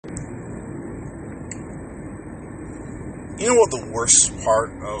You know what the worst part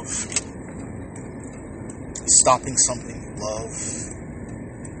of stopping something you love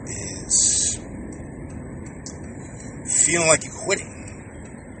is? Feeling like you're quitting.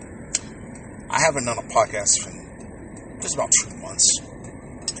 I haven't done a podcast for just about 2 months,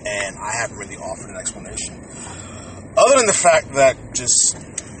 and I haven't really offered an explanation. Other than the fact that just,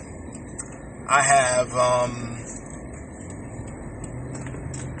 I have,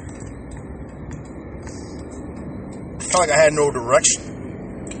 felt like I had no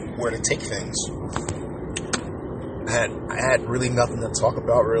direction where to take things. I had really nothing to talk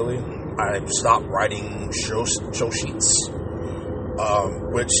about, really. I stopped writing show sheets,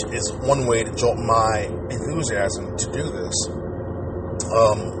 which is one way to jolt my enthusiasm to do this.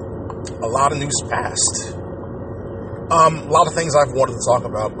 A lot of news passed. A lot of things I've wanted to talk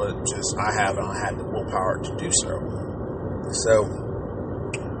about, but just I haven't had the willpower to do so. So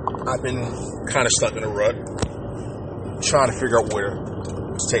I've been kind of stuck in a rut, trying to figure out where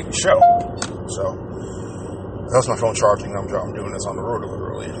to take the show. So that's my phone charging. I'm doing this on the road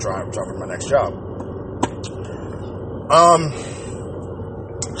literally, driving to my next job.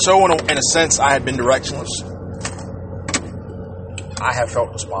 So in a sense, I had been directionless. I have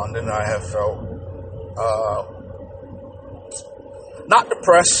felt despondent. I have felt not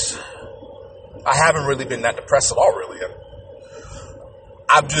depressed. I haven't really been that depressed at all, really.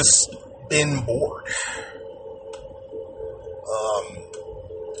 I've just been bored.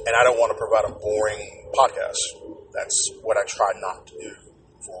 And I don't want to provide a boring podcast. That's what I try not to do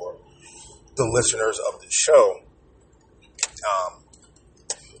for the listeners of the show.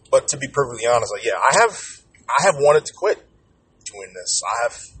 But to be perfectly honest, I have wanted to quit doing this. I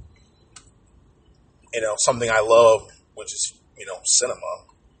have, something I love, which is, cinema.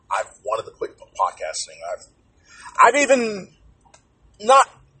 I've wanted to quit podcasting. I've even not,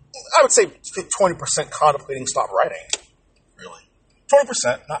 I would say 20% contemplating stop writing. Really.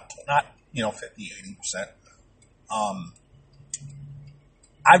 20%, not 50, 80%.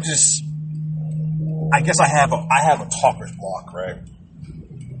 I guess I have a talker's block, right?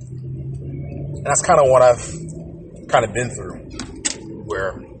 And that's kind of what I've kind of been through,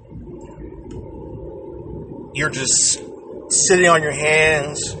 where you're just sitting on your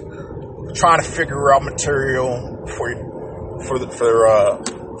hands, trying to figure out material for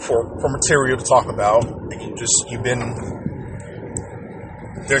material to talk about, and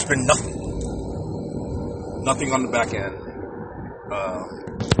there's been nothing on the back end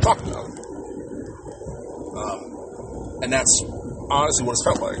to talk about, and that's honestly what it's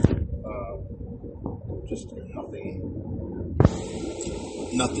felt like. Just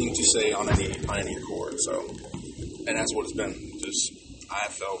nothing to say on any accord. So, and that's what it's been. Just I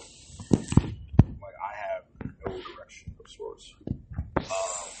have felt like I have no direction of sorts.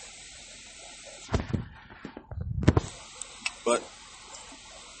 But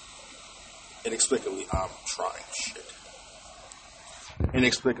inexplicably, I'm trying shit.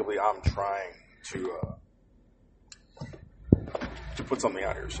 Inexplicably, I'm trying to put something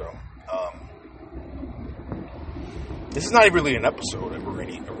out here. So, this is not really an episode or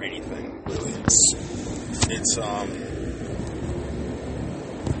anything. Really, it's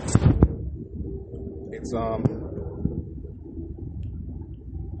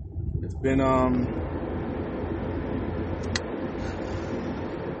been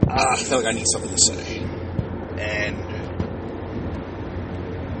I feel like I need something to say, and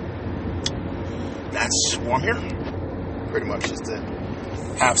that's why I'm here. Pretty much just to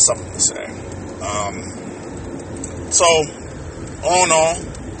have something to say. So, all in all,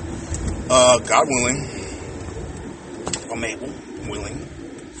 God willing, I'm willing,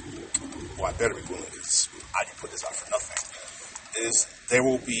 well, I better be willing because I didn't put this out for nothing, is there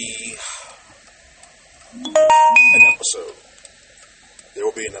will be an episode. There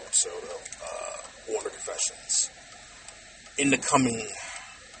will be an episode of Warner Confessions in the coming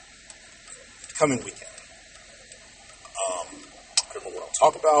weekend. I don't know what I'll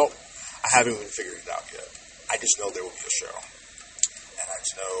talk about. I haven't even figured it out yet. I just know there will be a show. And I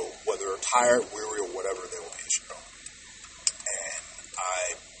just know whether tired, weary, or whatever, there will be a show. And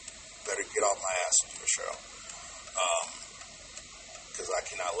I better get off my ass and do a show. Because I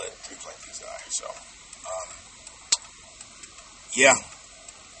cannot let people like these die. So, yeah.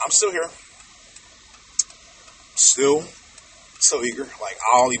 I'm still here. Still eager. Like,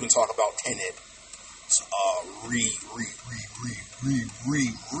 I'll even talk about Tenet.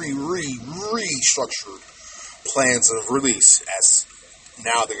 Restructured plans of release, as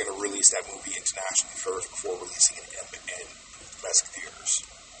now they're going to release that movie internationally first before releasing it in domestic theaters.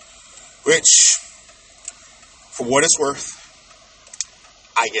 Which, for what it's worth,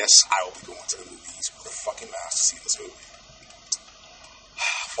 I guess I will be going to the movies with a fucking mask to see this movie.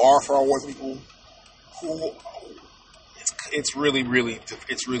 far, far away from people who it's really, really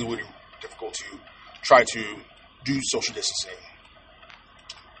difficult to try to do social distancing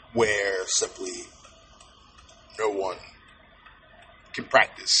where simply no one can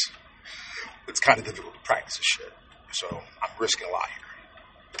practice. It's kind of difficult to practice this shit. So I'm risking a lot here.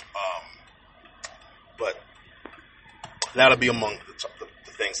 But that'll be among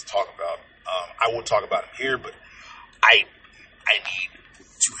the things to talk about. I won't talk about them here, but I need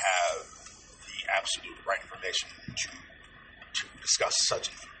to have the absolute right information to discuss such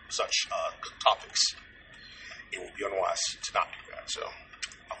topics. It would be unwise to not do that. So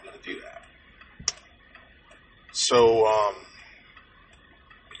I'm going to do that. So,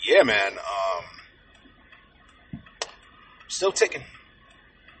 yeah, man. Still ticking.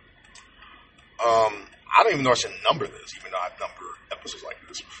 I don't even know I should number this, even though I've numbered episodes like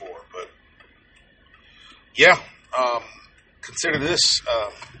this before. But yeah, consider this,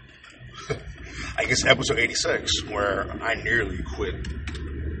 I guess, episode 86, where I nearly quit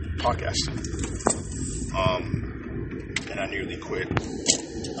podcasting. And I nearly quit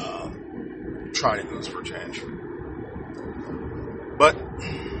trying to do this for a change. But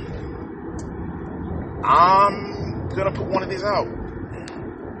I'm gonna put one of these out,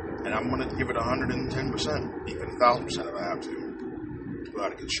 and I'm gonna give it 110%, even 1,000% if I have to put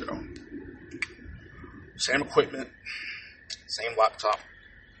out a good show. Same equipment, same laptop,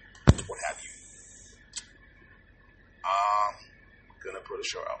 what have you. I'm gonna put a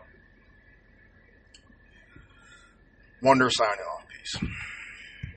show out. Wonder signing off. Peace.